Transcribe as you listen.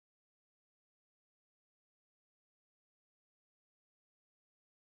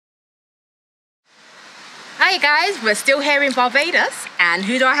Hi guys, we're still here in Barbados, and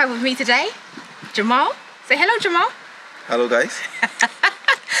who do I have with me today? Jamal. Say hello, Jamal. Hello guys.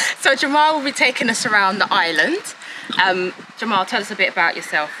 So Jamal will be taking us around the island. Jamal, tell us a bit about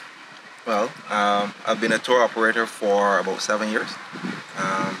yourself. Well, I've been a tour operator for about 7 years.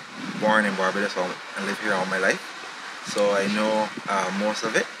 Born in Barbados and live here all my life, so I know most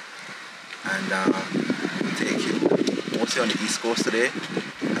of it. And we'll take you mostly on the east coast today,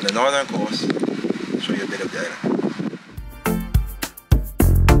 and the northern coast, show you a bit of the island.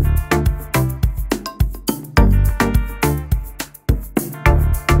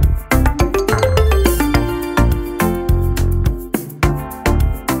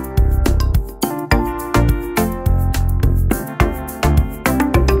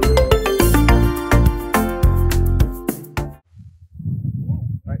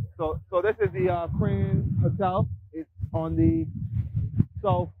 So this is the Crane Hotel. It's on the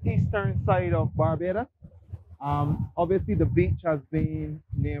southeastern side of Barbados. Obviously the beach has been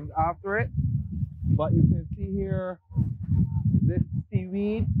named after it, but you can see here this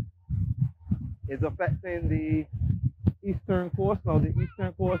seaweed is affecting the eastern coast. Now the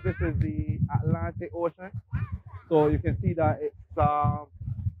eastern coast, this is the Atlantic Ocean, so you can see that it's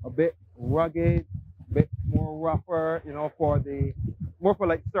a bit rugged, a bit more rougher, you know, more for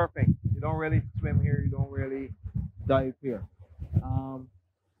like surfing. You don't really swim here, you don't really dive here.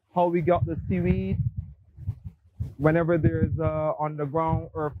 How we got the seaweed: whenever there's a underground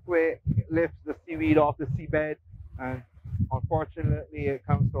earthquake, it lifts the seaweed off the seabed, and unfortunately it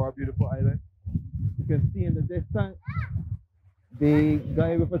comes to our beautiful island. You can see in the distance the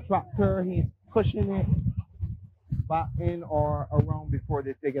guy with a tractor, he's pushing it back in or around before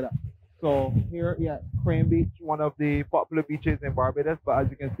they take it up. So here, yeah, Crane Beach, one of the popular beaches in Barbados, but as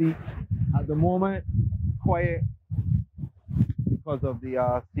you can see, at the moment, quiet because of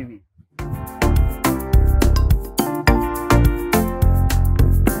the seaweed.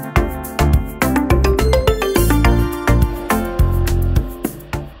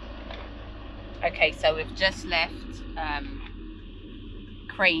 Okay, so we've just left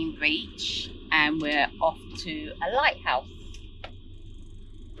Crane Beach and we're off to a lighthouse.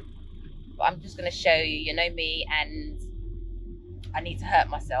 But I'm just going to show you, you know me, and I need to hurt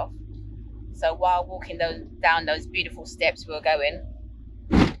myself. So while walking down those beautiful steps we were going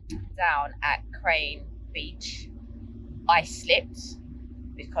down at Crane Beach, I slipped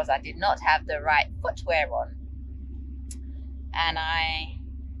because I did not have the right footwear on. And I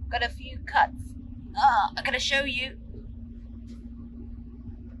got a few cuts. I'm going to show you.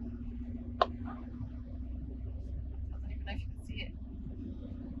 I don't even know if you can see it.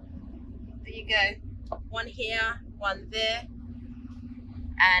 There you go. One here, one there,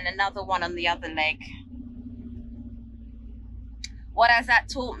 and another one on the other leg. What has that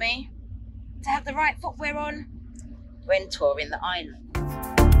taught me? To have the right footwear on when touring the island.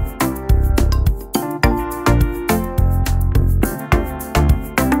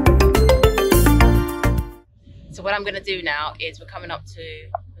 So what I'm going to do now is we're coming up to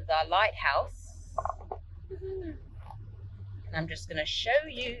the lighthouse, and I'm just going to show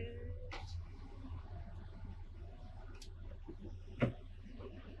you.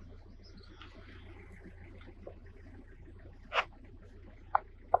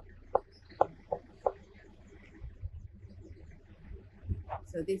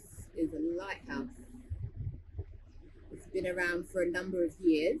 So this is a lighthouse. It's been around for a number of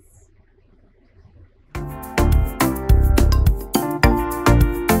years.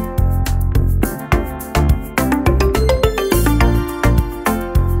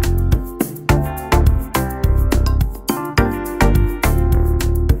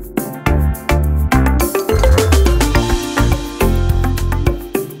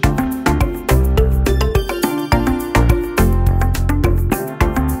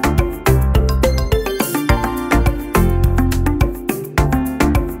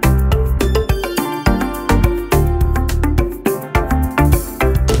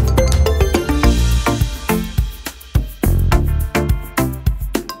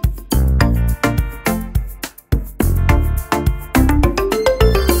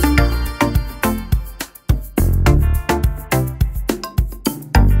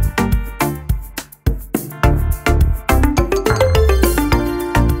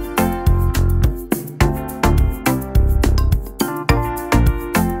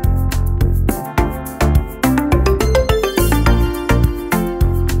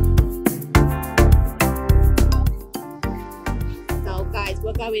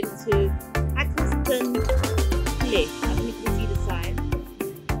 We're going to Hackleton Cliff. I don't know if you can see the sign.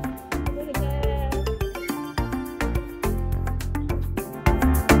 Over there.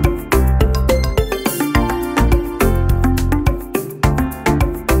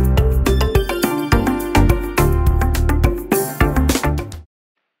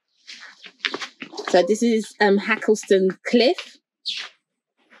 So this is Hackleton Cliff.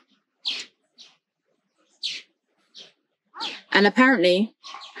 And apparently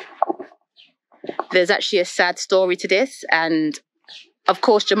there's actually a sad story to this, and of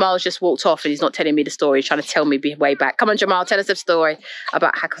course Jamal's just walked off and he's not telling me the story, he's trying to tell me way back. Come on Jamal, tell us a story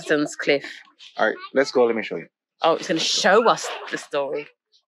about Hackleton's Cliff. Alright, let's go, let me show you. Oh, it's going to show us the story.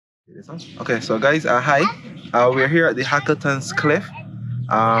 Okay, so guys, hi. We're here at the Hackleton's Cliff.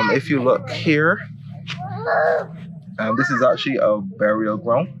 If you look here, this is actually a burial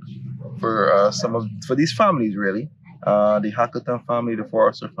ground for for these families, really. The Hackleton family, the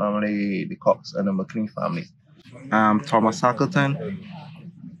Forrester family, the Cox and the McLean families. Thomas Hackleton,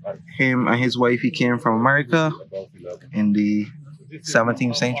 him and his wife, he came from America in the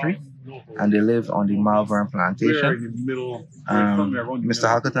 17th century, and they lived on the Malvern plantation. Mr.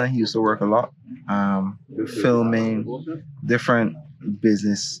 Hackleton, he used to work a lot, filming different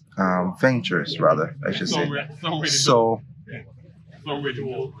business ventures, rather, I should say. So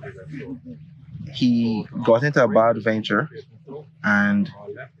he got into a bad venture, and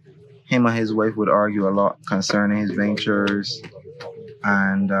him and his wife would argue a lot concerning his ventures.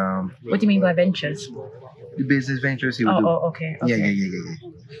 And what do you mean by ventures? The business ventures he would do. Oh, okay.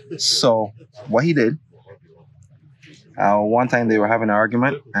 Yeah. So what he did, one time they were having an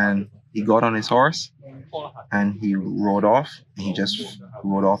argument, and he got on his horse and he rode off, and he just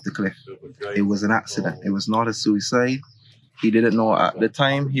rode off the cliff. It was an accident. It was not a suicide. He didn't know at the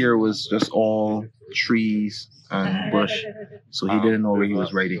time. Here was just all trees and bush, so he didn't know where he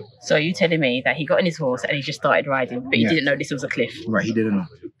was riding. So you telling me that he got on his horse and he just started riding, but he didn't know this was a cliff? Right, he didn't know.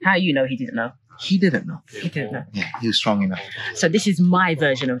 How you know he didn't know? He didn't know. He didn't know. Yeah, he was strong enough. So this is my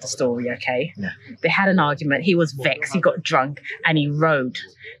version of the story, okay? Yeah. They had an argument. He was vexed. He got drunk and he rode,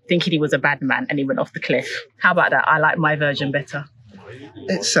 thinking he was a bad man, and he went off the cliff. How about that? I like my version better.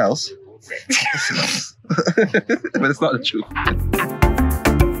 It sells. It sells. But it's not the truth.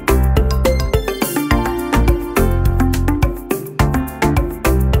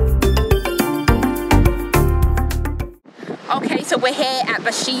 Okay, so we're here at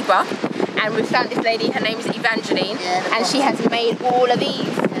Bathsheba, and we've found this lady. Her name is Evangeline, and she has made all of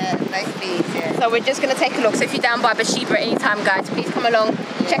these. Nice beads, yeah. So we're just going to take a look. So if you're down by Bathsheba at any time, guys, please come along,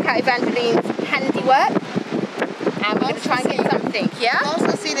 check out Evangeline's handiwork, and we're going to try and get something, yeah? I've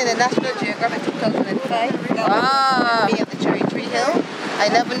also seen in the National Geographic 2005. Me at the Cherry Tree Hill. I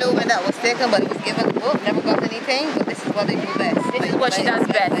never knew when that was taken, but it was given a book, never got anything, but this is what they do best. This is what she does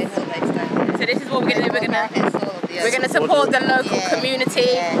best. So this is what we're going to do. We're going to support the local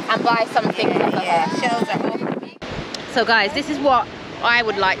community and buy something. Shells are open. So guys, this is what I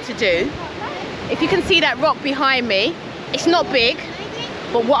would like to do. If you can see that rock behind me, it's not big,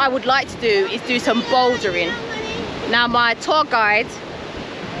 but what I would like to do is do some bouldering. Now my tour guide,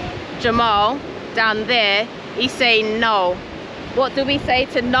 Jamal, down there, he's saying no. What do we say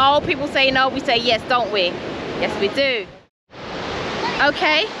to no? People say no, we say yes, don't we? Yes, we do.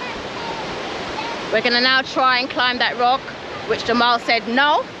 Okay. We're gonna now try and climb that rock, which Jamal said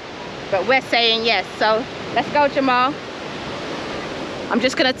no, but we're saying yes. So let's go, Jamal. I'm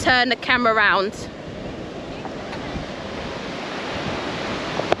just gonna turn the camera around.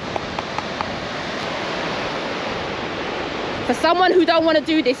 For someone who don't want to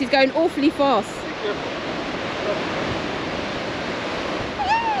do this, he's going awfully fast.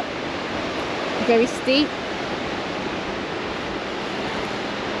 Very steep.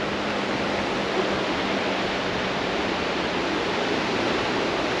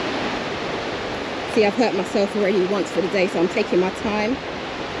 See, I've hurt myself already once for the day, so I'm taking my time.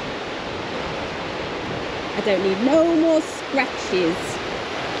 I don't need no more scratches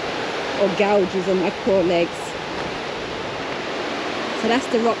or gouges on my poor legs. So that's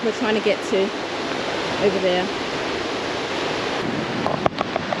the rock we're trying to get to over there.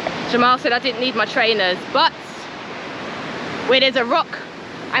 Jamal said I didn't need my trainers, but where there's a rock,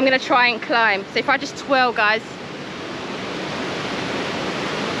 I'm gonna try and climb. So if I just twirl, guys.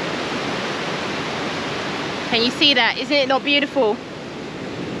 Can you see that? Isn't it not beautiful?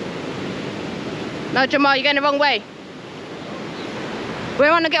 No, Jamal, you're going the wrong way. We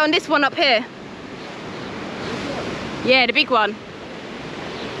want to get on this one up here. Yeah, the big one.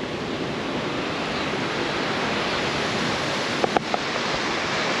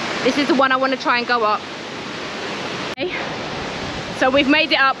 This is the one I want to try and go up. Okay. So we've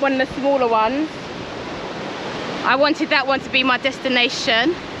made it up one of the smaller ones. I wanted that one to be my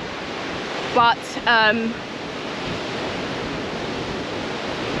destination, but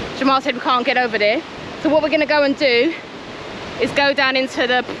Jamal said we can't get over there. So what we're going to go and do is go down into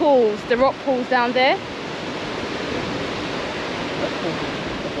the pools, the rock pools down there.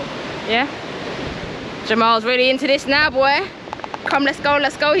 Yeah? Jamal's really into this now, boy. Come, let's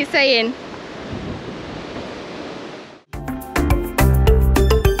go, he's saying.